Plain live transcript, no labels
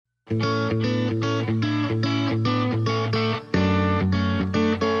Welcome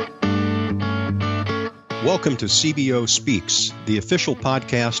to CBO Speaks, the official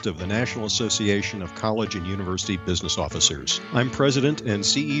podcast of the National Association of College and University Business Officers. I'm President and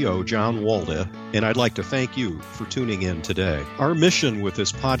CEO John Walda, and I'd like to thank you for tuning in today. Our mission with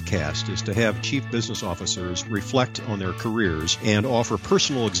this podcast is to have chief business officers reflect on their careers and offer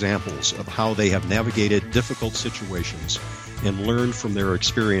personal examples of how they have navigated difficult situations and learn from their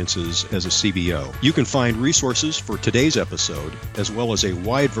experiences as a CBO. You can find resources for today's episode, as well as a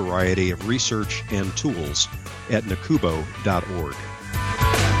wide variety of research and tools at nacubo.org.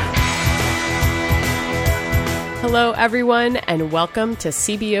 Hello, everyone, and welcome to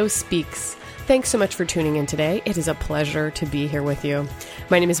CBO Speaks. Thanks so much for tuning in today. It is a pleasure to be here with you.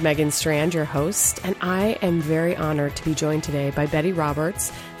 My name is Megan Strand, your host, and I am very honored to be joined today by Betty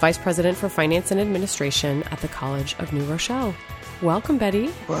Roberts, Vice President for Finance and Administration at the College of New Rochelle. Welcome, Betty.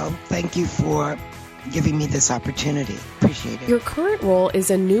 Well, thank you for giving me this opportunity. Appreciate it. Your current role is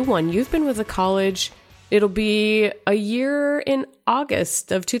a new one. You've been with the college. It'll be a year in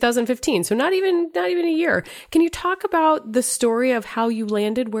August of 2015, so not even a year. Can you talk about the story of how you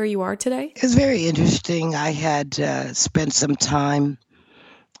landed where you are today? It's very interesting. I had spent some time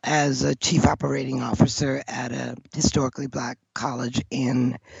as a chief operating officer at a historically black college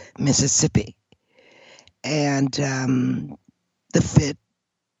in Mississippi. And the fit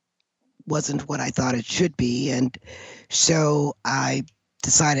wasn't what I thought it should be. And so I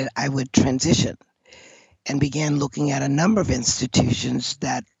decided I would transition and began looking at a number of institutions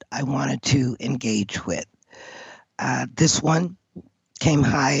that I wanted to engage with. This one came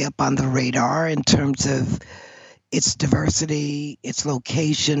high up on the radar in terms of its diversity, its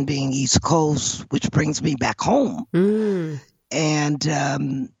location being East Coast, which brings me back home.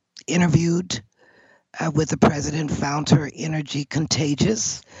 And interviewed with the president, found her energy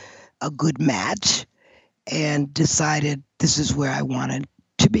contagious, a good match, and decided this is where I wanted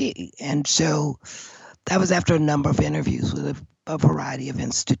to be. And so that was after a number of interviews with a variety of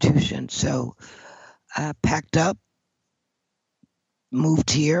institutions. So I packed up,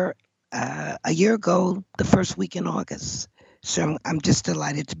 moved here a year ago, the first week in August. So I'm just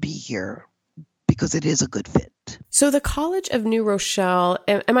delighted to be here because it is a good fit. So the College of New Rochelle,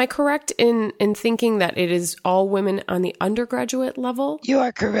 am I correct in thinking that it is all women on the undergraduate level? You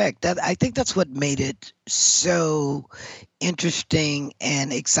are correct. I think that's what made it so interesting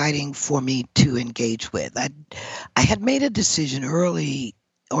and exciting for me to engage with. I had made a decision early,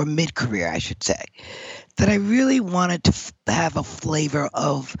 or mid-career, I should say, that I really wanted to have a flavor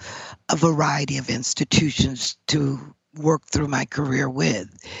of a variety of institutions to work through my career with.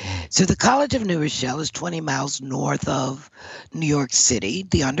 So the College of New Rochelle is 20 miles north of New York City.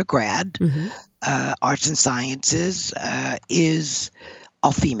 The undergrad, arts and sciences, is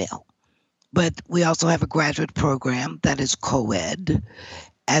all female. But we also have a graduate program that is co-ed,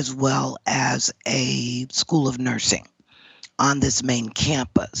 as well as a school of nursing on this main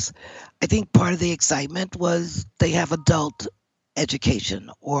campus. I think part of the excitement was they have adult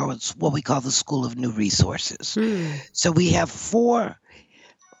education, or what we call the School of New Resources. So we have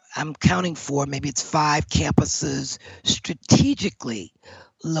I'm counting maybe it's 5 campuses strategically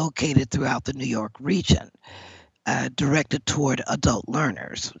located throughout the New York region, directed toward adult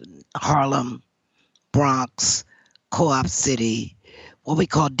learners. Harlem, Bronx, Co-op City, what we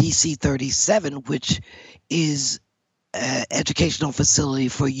call DC 37, which is an educational facility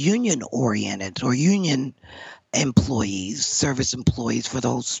for union-oriented or union employees, service employees for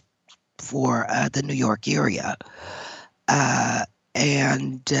the New York area.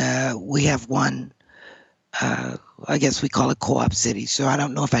 And we have one, I guess we call it Co-op City. So I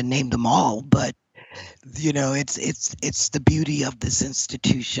don't know if I named them all, but it's the beauty of this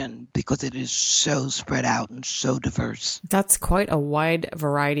institution because it is so spread out and so diverse. That's quite a wide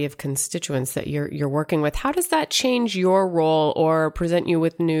variety of constituents that you're working with. How does that change your role or present you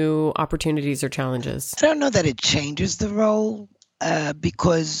with new opportunities or challenges? I don't know that it changes the role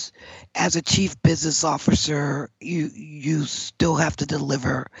because as a chief business officer, you still have to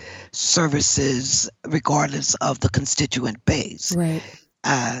deliver services regardless of the constituent base. Right.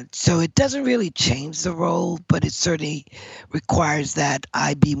 So it doesn't really change the role, but it certainly requires that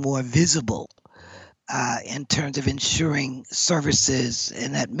I be more visible in terms of ensuring services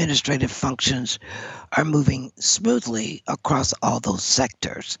and administrative functions are moving smoothly across all those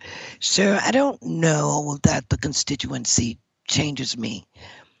sectors. So I don't know that the constituency changes me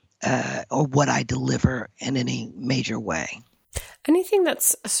or what I deliver in any major way. Anything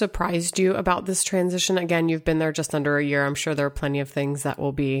that's surprised you about this transition? Again, you've been there just under a year. I'm sure there are plenty of things that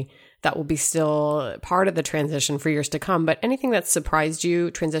will be that will be still part of the transition for years to come. But anything that surprised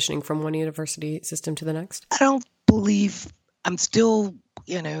you transitioning from one university system to the next? I don't believe I'm still,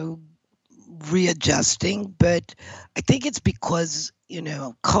 readjusting, but I think it's because,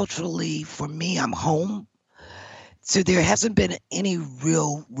 culturally for me, I'm home. So there hasn't been any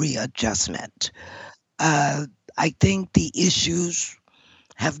real readjustment. I think the issues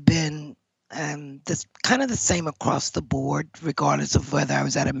have been this kind of the same across the board, regardless of whether I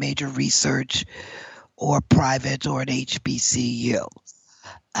was at a major research or private or an HBCU.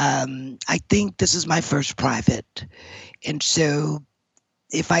 I think this is my first private. And so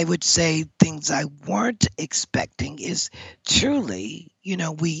if I would say things I weren't expecting is truly,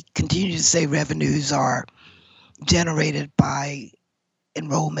 we continue to say revenues are generated by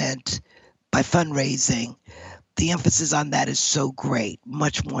enrollment, by fundraising. The emphasis on that is so great,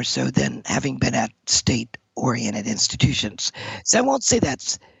 much more so than having been at state-oriented institutions. So I won't say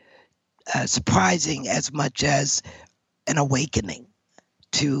that's surprising as much as an awakening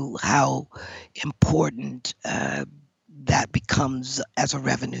to how important that becomes as a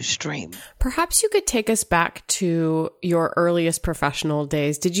revenue stream. Perhaps you could take us back to your earliest professional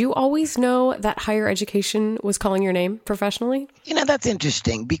days. Did you always know that higher education was calling your name professionally? That's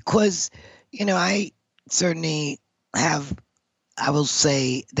interesting because, I certainly have, I will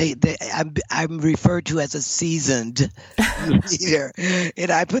say, I'm referred to as a seasoned leader.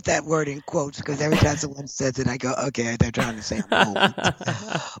 And I put that word in quotes because every time someone says it, I go, okay, they're trying to say I'm old.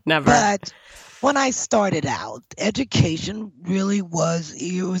 Never. But when I started out, education really was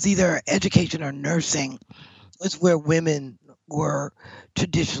either education or nursing was where women were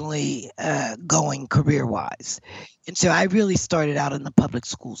traditionally going career-wise. And so I really started out in the public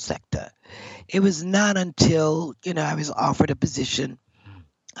school sector. It was not until, I was offered a position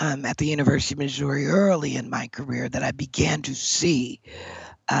at the University of Missouri early in my career that I began to see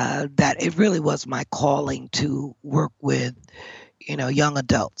that it really was my calling to work with young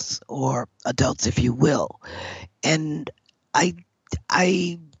adults or adults, if you will. And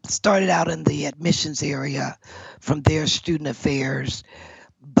I started out in the admissions area, from there student affairs,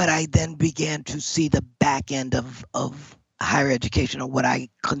 but I then began to see the back end of higher education, or what I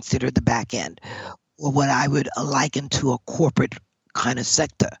consider the back end, or what I would liken to a corporate kind of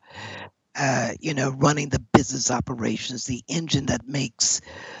sector. Running the business operations, the engine that makes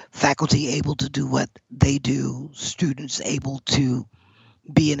faculty able to do what they do, students able to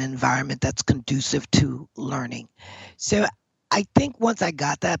be in an environment that's conducive to learning. So I think once I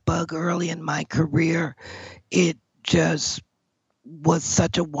got that bug early in my career, it just was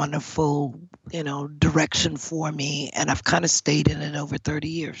such a wonderful, direction for me. And I've kind of stayed in it over 30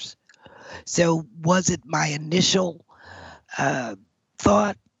 years. So was it my initial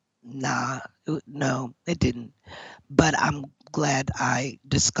thought? No, it didn't. But I'm glad I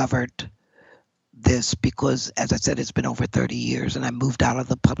discovered this because, as I said, it's been over 30 years and I moved out of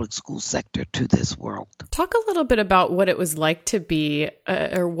the public school sector to this world. Talk a little bit about what it was like to be,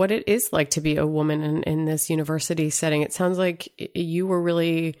 or what it is like to be a woman in this university setting. It sounds like you were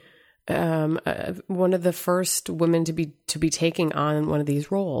really one of the first women to be taking on one of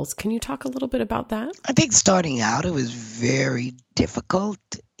these roles. Can you talk a little bit about that? I think starting out, it was very difficult,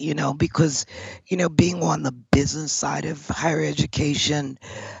 because, being on the business side of higher education,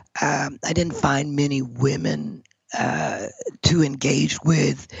 I didn't find many women to engage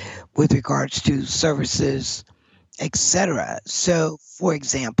with regards to services, etc. So, for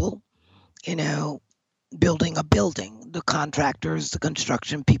example, building a building, the contractors, the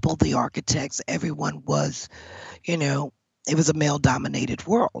construction people, the architects, everyone was, it was a male-dominated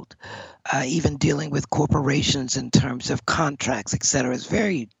world. Even dealing with corporations in terms of contracts, et cetera, is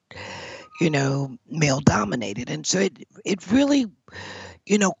very, male-dominated. And so it really,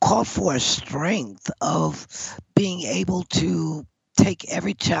 called for a strength of being able to take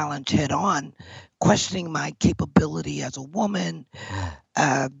every challenge head on, questioning my capability as a woman.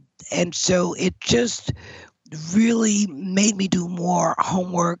 And so it just really made me do more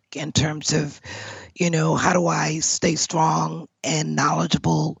homework in terms of, how do I stay strong and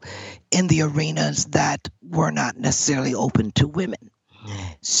knowledgeable in the arenas that were not necessarily open to women.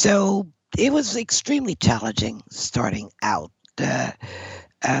 So it was extremely challenging starting out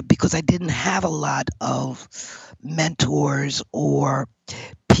because I didn't have a lot of mentors or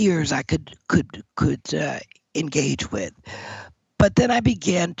peers I could engage with. But then I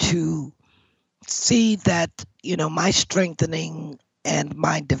began to see that, my strengthening and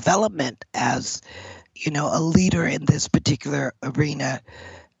my development as, a leader in this particular arena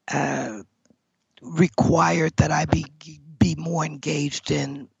required that I be more engaged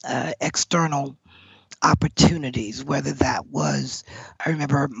in external opportunities, whether that was, I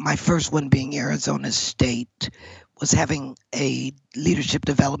remember my first one being Arizona State, was having a leadership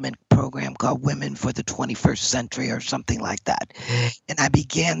development program called Women for the 21st Century or something like that. And I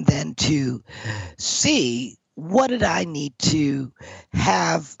began then to see what did I need to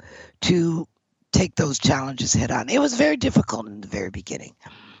have to take those challenges head on. It was very difficult in the very beginning.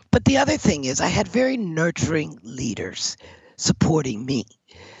 But the other thing is I had very nurturing leaders supporting me.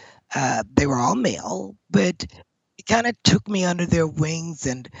 They were all male, but it kind of took me under their wings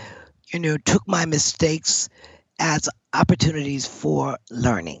and, took my mistakes as opportunities for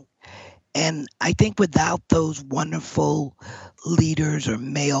learning. And I think without those wonderful leaders or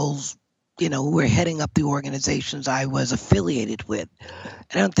males, who were heading up the organizations I was affiliated with,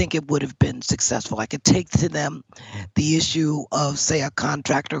 I don't think it would have been successful. I could take to them the issue of, say, a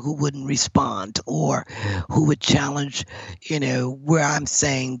contractor who wouldn't respond or who would challenge, where I'm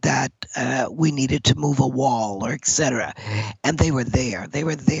saying that we needed to move a wall or et cetera. And they were there. They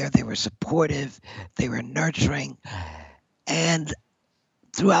were there. They were supportive. They were nurturing. And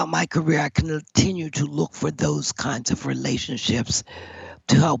throughout my career, I continue to look for those kinds of relationships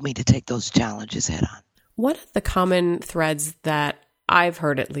to help me to take those challenges head on. One of the common threads that I've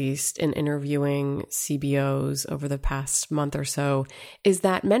heard, at least in interviewing CBOs over the past month or so, is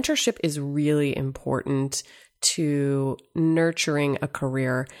that mentorship is really important to nurturing a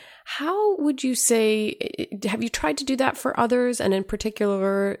career. How would you say, have you tried to do that for others, and in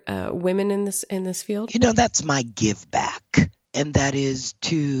particular women in this field? That's my give back, and that is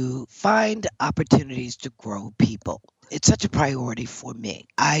to find opportunities to grow people. It's such a priority for me.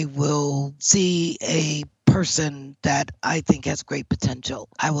 I will see a person that I think has great potential.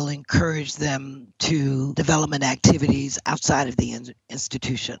 I will encourage them to development activities outside of the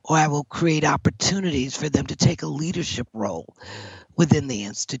institution, or I will create opportunities for them to take a leadership role within the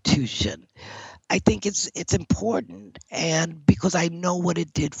institution. I think it's important, and because I know what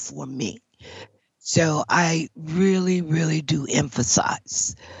it did for me. So I really, really do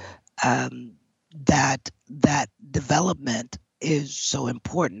emphasize that development is so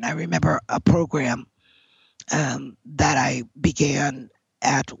important. I remember a program that I began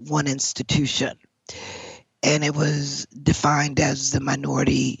at one institution, and it was defined as the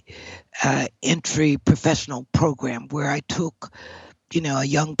minority entry professional program, where I took, a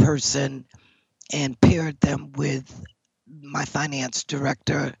young person and paired them with my finance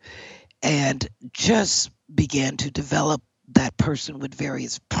director and just began to develop that person with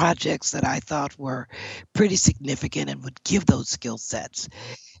various projects that I thought were pretty significant and would give those skill sets.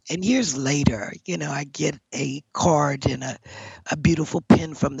 And years later, I get a card and a beautiful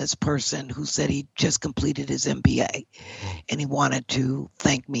pin from this person who said he just completed his MBA and he wanted to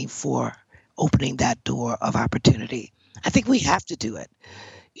thank me for opening that door of opportunity. I think we have to do it,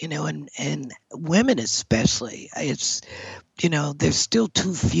 and women especially. It's, there's still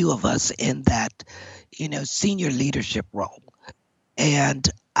too few of us in that, senior leadership role. And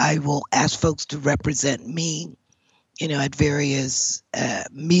I will ask folks to represent me, at various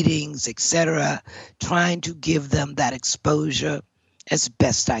meetings, et cetera, trying to give them that exposure as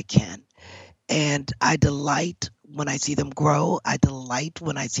best I can. And I delight when I see them grow. I delight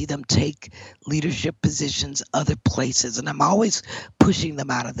when I see them take leadership positions other places. And I'm always pushing them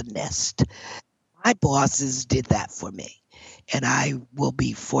out of the nest. My bosses did that for me, and I will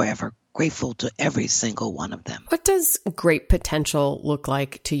be forever grateful to every single one of them. What does great potential look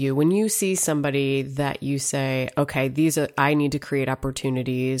like to you when you see somebody that you say, okay, I need to create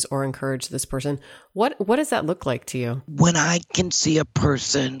opportunities or encourage this person? What does that look like to you? When I can see a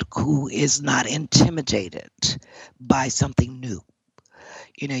person who is not intimidated by something new.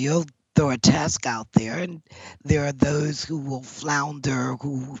 You'll throw a task out there, and there are those who will flounder,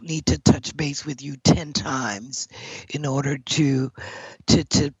 who need to touch base with you 10 times in order to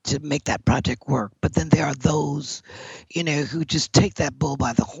make that project work. But then there are those, who just take that bull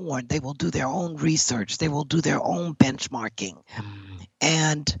by the horn. They will do their own research. They will do their own benchmarking.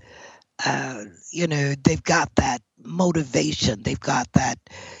 And, they've got that motivation. They've got that,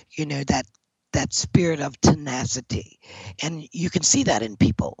 that spirit of tenacity. And you can see that in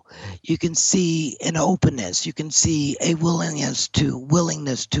people. You can see an openness. You can see a willingness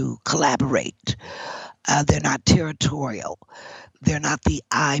to collaborate. They're not territorial. They're not the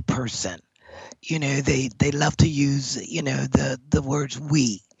I person. They love to use, the words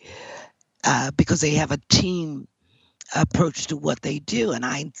we, because they have a team approach to what they do. And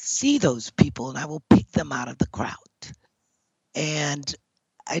I see those people and I will pick them out of the crowd. And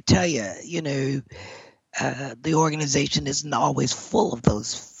I tell you, the organization isn't always full of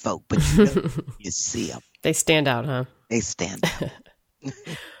those folk, but you see them. They stand out, huh? They stand out.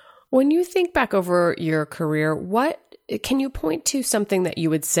 When you think back over your career, what can you point to something that you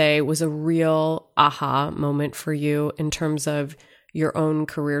would say was a real aha moment for you in terms of your own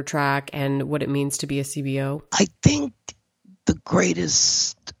career track and what it means to be a CBO? I think the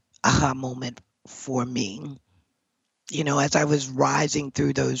greatest aha moment for me, as I was rising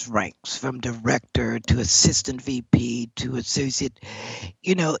through those ranks from director to assistant VP to associate,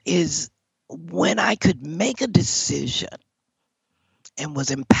 is when I could make a decision and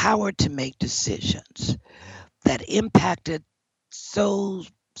was empowered to make decisions that impacted so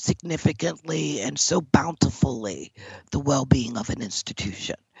significantly and so bountifully the well-being of an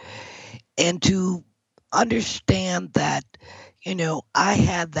institution. And to understand that, I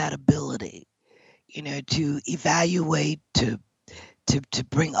had that ability, to evaluate, to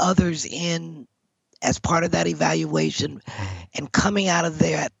bring others in as part of that evaluation, and coming out of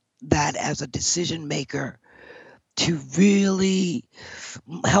that as a decision maker to really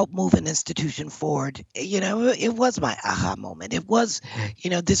help move an institution forward. It was my aha moment. It was,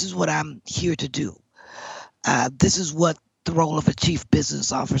 this is what I'm here to do. This is what the role of a chief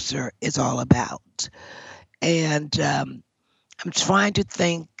business officer is all about. And I'm trying to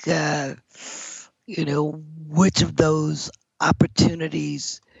think, which of those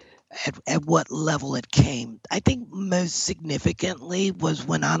opportunities, at what level it came. I think most significantly was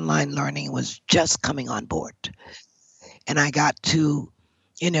when online learning was just coming on board. And I got to,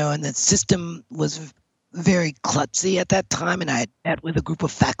 and the system was very klutzy at that time. And I met with a group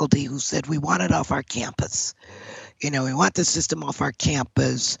of faculty who said, we want it off our campus. We want the system off our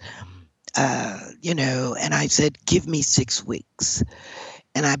campus. And I said, give me 6 weeks.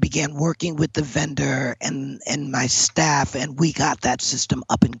 And I began working with the vendor and my staff, and we got that system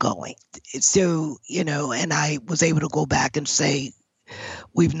up and going. So, and I was able to go back and say,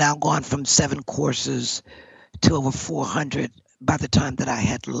 we've now gone from 7 courses to over 400 by the time that I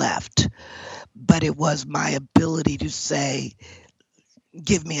had left. But it was my ability to say,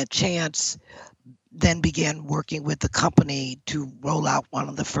 give me a chance, then began working with the company to roll out one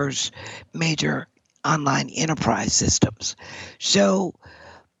of the first major online enterprise systems. So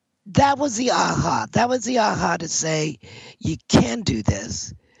that was the aha. That was the aha to say, you can do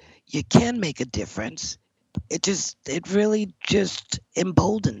this. You can make a difference. It really just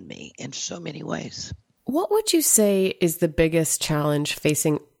emboldened me in so many ways. What would you say is the biggest challenge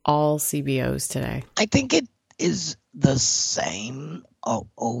facing all CBOs today? I think it is the same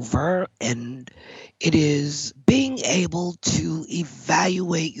over, and it is being able to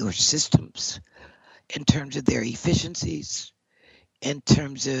evaluate your systems in terms of their efficiencies, in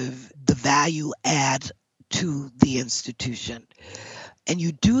terms of the value add to the institution. And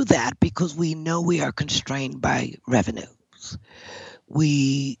you do that because we know we are constrained by revenues.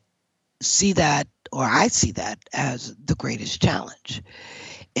 We see that, or I see that, as the greatest challenge.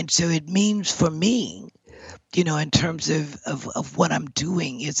 And so it means for me, in terms of what I'm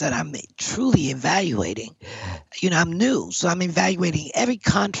doing, is that I'm truly evaluating. I'm new, so I'm evaluating every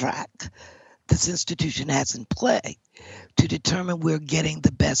contract this institution has in play to determine we're getting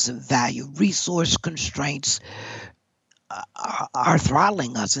the best value. Resource constraints are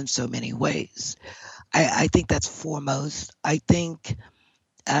throttling us in so many ways. I think that's foremost. I think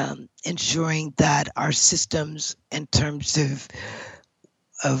ensuring that our systems, in terms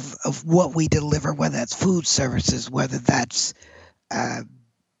of what we deliver, whether that's food services, whether that's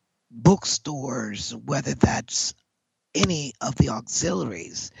bookstores, whether that's any of the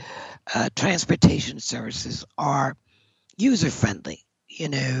auxiliaries, transportation services, are user-friendly.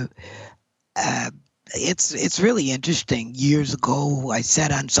 It's really interesting. Years ago, I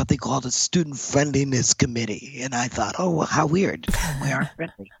sat on something called a student friendliness committee, and I thought, oh, well, how weird. We aren't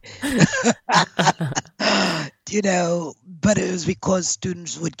friendly. But it was because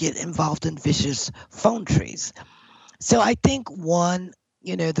students would get involved in vicious phone trees. So I think, one,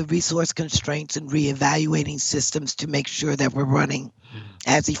 the resource constraints and reevaluating systems to make sure that we're running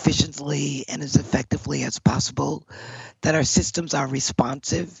as efficiently and as effectively as possible, that our systems are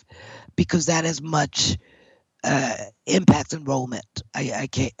responsive, because that has much impacts enrollment. I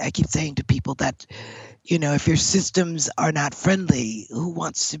keep saying to people that, if your systems are not friendly, who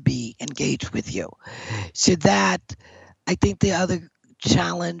wants to be engaged with you? So that, I think the other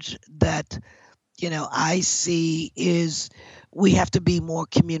challenge that, I see is we have to be more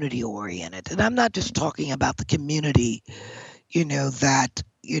community oriented. And I'm not just talking about the community, that,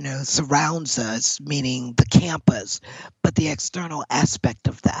 surrounds us, meaning the campus, but the external aspect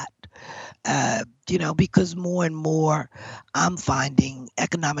of that. Because more and more I'm finding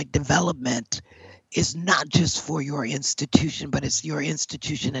economic development is not just for your institution, but it's your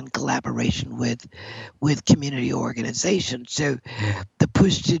institution in collaboration with community organizations. So the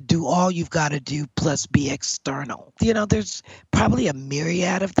push to do all you've got to do plus be external. There's probably a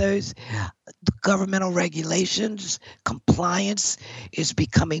myriad of those. The governmental regulations, compliance is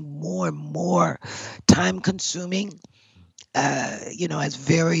becoming more and more time consuming. As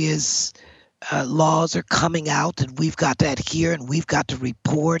various laws are coming out, and we've got to adhere, and we've got to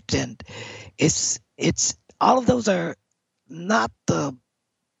report, and it's all of those are not the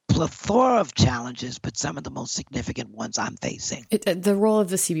plethora of challenges, but some of the most significant ones I'm facing. The role of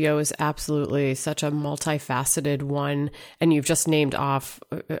the CBO is absolutely such a multifaceted one, and you've just named off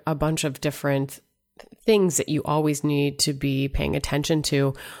a bunch of different things that you always need to be paying attention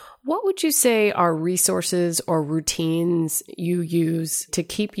to. What would you say are resources or routines you use to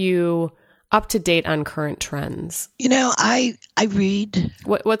keep you up to date on current trends? I read.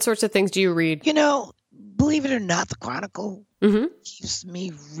 What sorts of things do you read? Believe it or not, the Chronicle keeps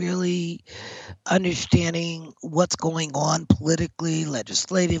me really understanding what's going on politically,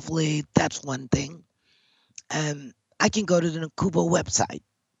 legislatively. That's one thing. I can go to the NACUBO website,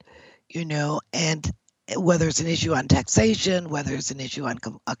 and whether it's an issue on taxation, whether it's an issue on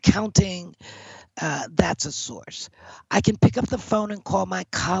accounting, that's a source. I can pick up the phone and call my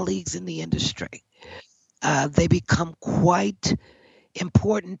colleagues in the industry. They become quite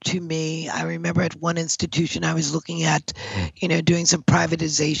important to me. I remember at one institution I was looking at, doing some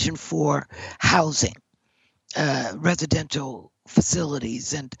privatization for housing, residential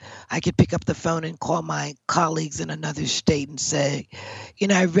facilities. And I could pick up the phone and call my colleagues in another state and say,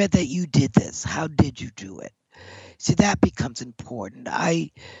 I read that you did this. How did you do it? See, that becomes important.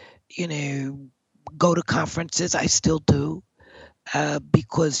 I, go to conferences. I still do.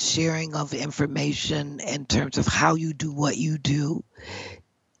 Because sharing of information in terms of how you do what you do,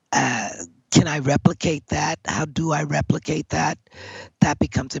 can I replicate that? How do I replicate that? That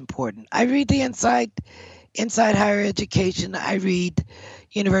becomes important. I read the Inside Higher Education. I read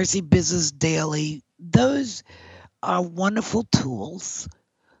University Business Daily. Those are wonderful tools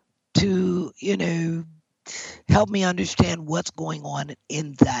to, help me understand what's going on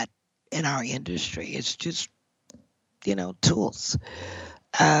in our industry. It's just tools.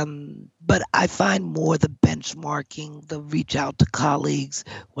 But I find more the benchmarking, the reach out to colleagues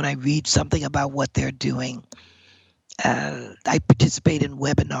when I read something about what they're doing. I participate in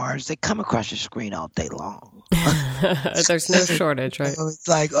webinars. They come across your screen all day long. There's no shortage, right? It's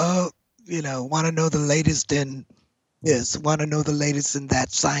like, want to know the latest in this, want to know the latest in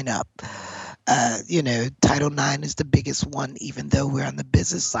that, sign up. Title IX is the biggest one, even though we're on the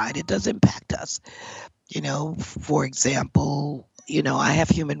business side, it does impact us. For example, I have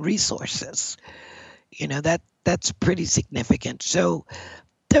human resources. That's pretty significant. So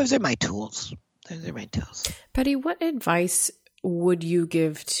those are my tools. Patty, what advice would you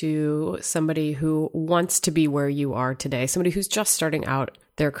give to somebody who wants to be where you are today? Somebody who's just starting out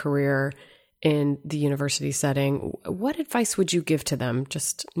their career in the university setting. What advice would you give to them,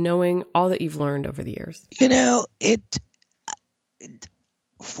 just knowing all that you've learned over the years?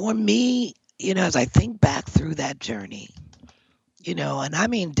 For me, as I think back through that journey, and I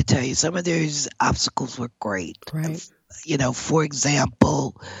mean to tell you, some of those obstacles were great. Right. For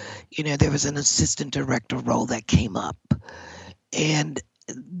example, there was an assistant director role that came up. And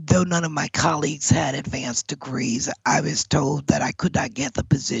though none of my colleagues had advanced degrees, I was told that I could not get the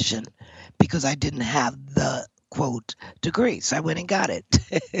position because I didn't have the, quote, degree. So I went and got it.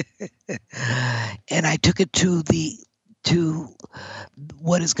 And I took it to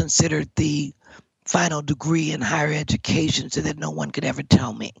what is considered the final degree in higher education so that no one could ever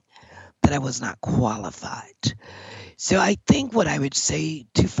tell me that I was not qualified. So I think what I would say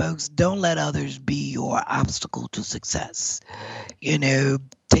to folks, don't let others be your obstacle to success.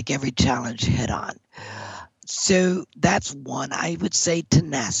 Take every challenge head on. So that's one. I would say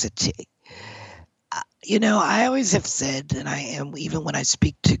tenacity. I always have said, and I am, even when I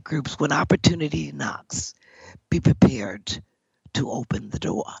speak to groups, when opportunity knocks, be prepared to open the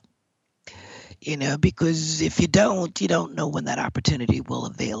door. Because if you don't know when that opportunity will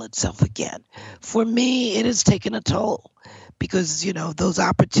avail itself again. For me, it has taken a toll because, those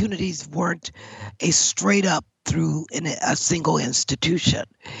opportunities weren't a straight up through a single institution.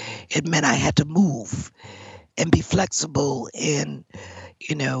 It meant I had to move and be flexible in,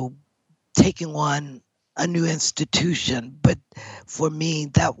 taking on a new institution. But for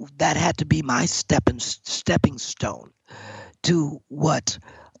me, that had to be my stepping stone to what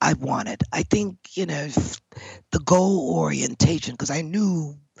I wanted. I think, the goal orientation, because I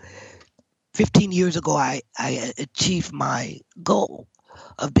knew 15 years ago I achieved my goal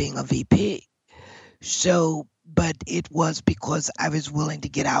of being a VP. So, but it was because I was willing to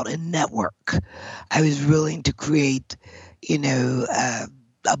get out and network. I was willing to create,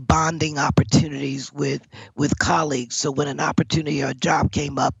 bonding opportunities with colleagues. So when an opportunity or a job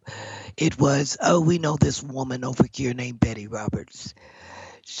came up, it was, oh, we know this woman over here named Betty Roberts.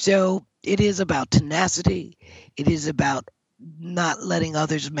 So it is about tenacity. It is about not letting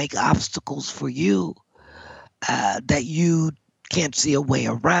others make obstacles for you that you can't see a way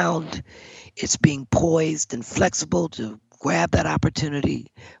around. It's being poised and flexible to grab that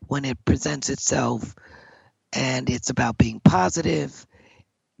opportunity when it presents itself. And it's about being positive,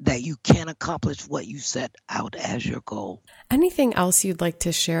 that you can accomplish what you set out as your goal. Anything else you'd like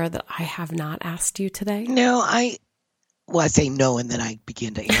to share that I have not asked you today? No, I say no and then I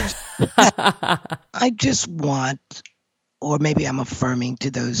begin to answer. I just want, or maybe I'm affirming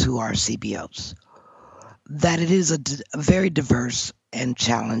to those who are CBOs, that it is a very diverse and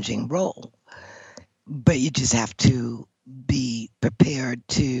challenging role. But you just have to be prepared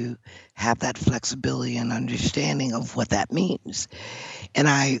to have that flexibility and understanding of what that means. And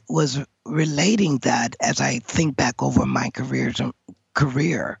I was relating that as I think back over my career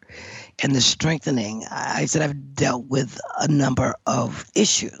and the strengthening. I said I've dealt with a number of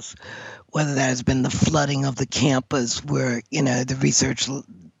issues, whether that has been the flooding of the campus where, the research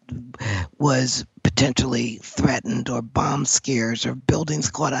was potentially threatened, or bomb scares, or buildings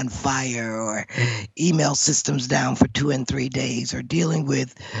caught on fire, or email systems down for 2 and 3 days, or dealing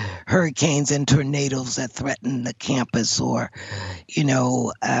with hurricanes and tornadoes that threaten the campus, or,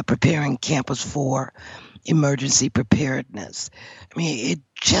 preparing campus for emergency preparedness. I mean, it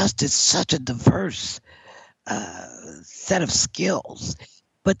just is such a diverse set of skills.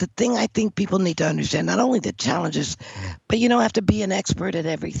 But the thing I think people need to understand, not only the challenges, but you don't have to be an expert at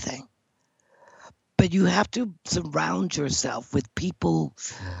everything. But you have to surround yourself with people,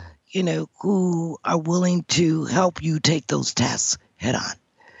 who are willing to help you take those tasks head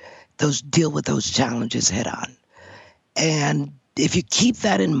on, deal with those challenges head on. And if you keep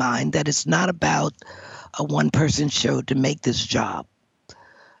that in mind, that it's not about a one-person show to make this job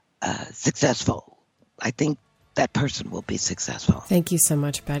successful, I think that person will be successful. Thank you so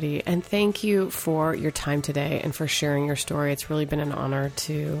much, Betty. And thank you for your time today and for sharing your story. It's really been an honor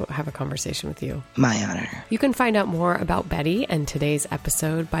to have a conversation with you. My honor. You can find out more about Betty and today's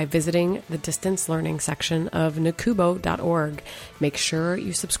episode by visiting the distance learning section of nacubo.org. Make sure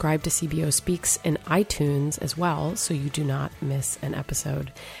you subscribe to CBO Speaks in iTunes as well, so you do not miss an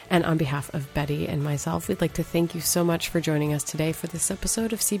episode. And on behalf of Betty and myself, we'd like to thank you so much for joining us today for this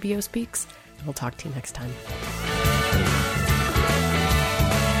episode of CBO Speaks. We'll talk to you next time.